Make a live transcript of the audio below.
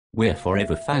We're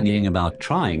forever fannying about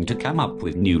trying to come up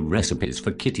with new recipes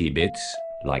for Kittybits,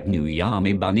 like new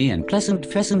yummy bunny and pleasant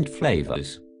pheasant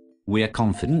flavors. We're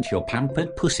confident your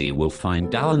pampered pussy will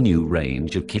find our new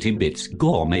range of Kittybits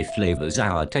gourmet flavors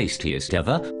our tastiest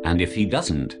ever, and if he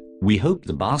doesn't, we hope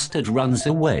the bastard runs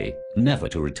away, never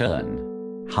to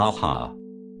return. Ha ha.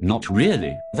 Not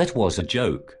really, that was a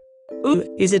joke. Ooh,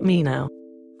 is it me now?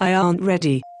 I aren't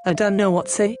ready, I don't know what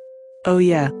say. Oh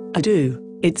yeah, I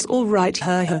do, it's alright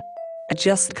I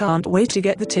just can't wait to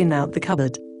get the tin out the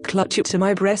cupboard, clutch it to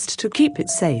my breast to keep it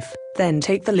safe, then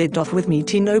take the lid off with me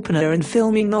tin opener and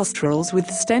fill me nostrils with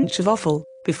the stench of offal,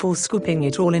 before scooping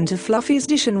it all into Fluffy's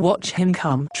dish and watch him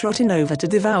come trotting over to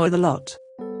devour the lot.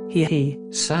 Hee.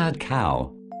 Sad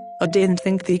cow. I didn't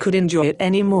think they could enjoy it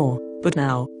anymore, but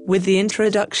now, with the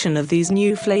introduction of these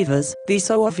new flavors, they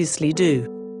so obviously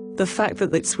do. The fact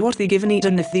that that's what they give and eat,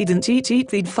 and if they didn't eat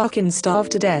they'd fucking starve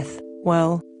to death,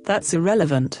 well, that's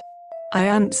irrelevant. I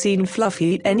ain't seen Fluffy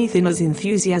eat anything as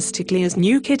enthusiastically as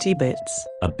new Kittybits.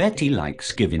 I bet he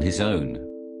likes giving his own.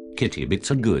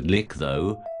 Kittybits are good lick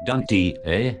though, don't he,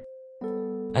 eh?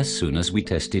 As soon as we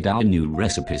tested our new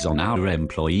recipes on our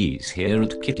employees here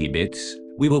at Kittybits,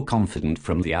 we were confident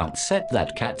from the outset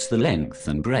that cats the length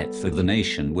and breadth of the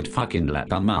nation would fucking lap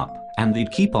them up, and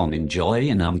they'd keep on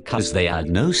enjoying them cause they had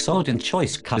no sort in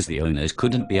choice cause the owners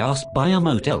couldn't be asked by 'em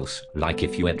out else, like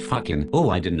if you had fucking, oh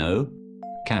I don't know,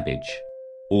 cabbage.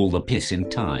 All the piss in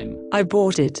time. I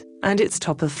bought it, and it's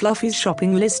top of Fluffy's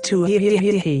shopping list too.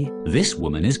 Hee. This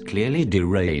woman is clearly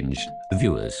deranged,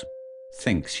 viewers.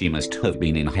 Thinks she must have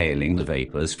been inhaling the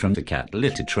vapors from the cat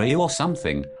litter tray or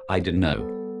something, I don't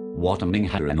know. Waterming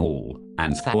her and all,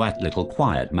 and that little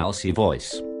quiet mousy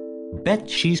voice. Bet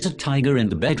she's a tiger in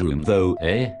the bedroom though,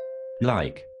 eh?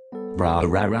 Like. Rah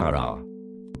rah rah rah.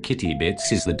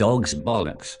 Kittybits is the dog's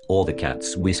bollocks, or the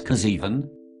cat's whiskers even.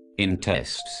 In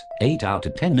tests, 8 out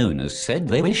of 10 owners said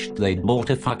they wished they'd bought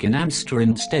a fucking hamster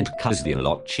instead cause they're a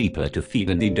lot cheaper to feed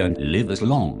and they don't live as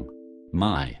long.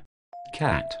 My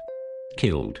cat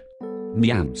killed me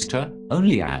hamster,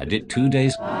 only had it 2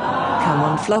 days. Come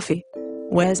on Fluffy.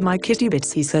 Where's my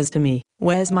Kittybits, he says to me,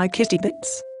 where's my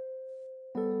Kittybits?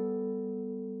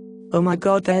 Oh my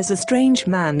god, there's a strange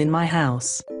man in my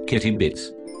house.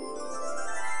 Kittybits,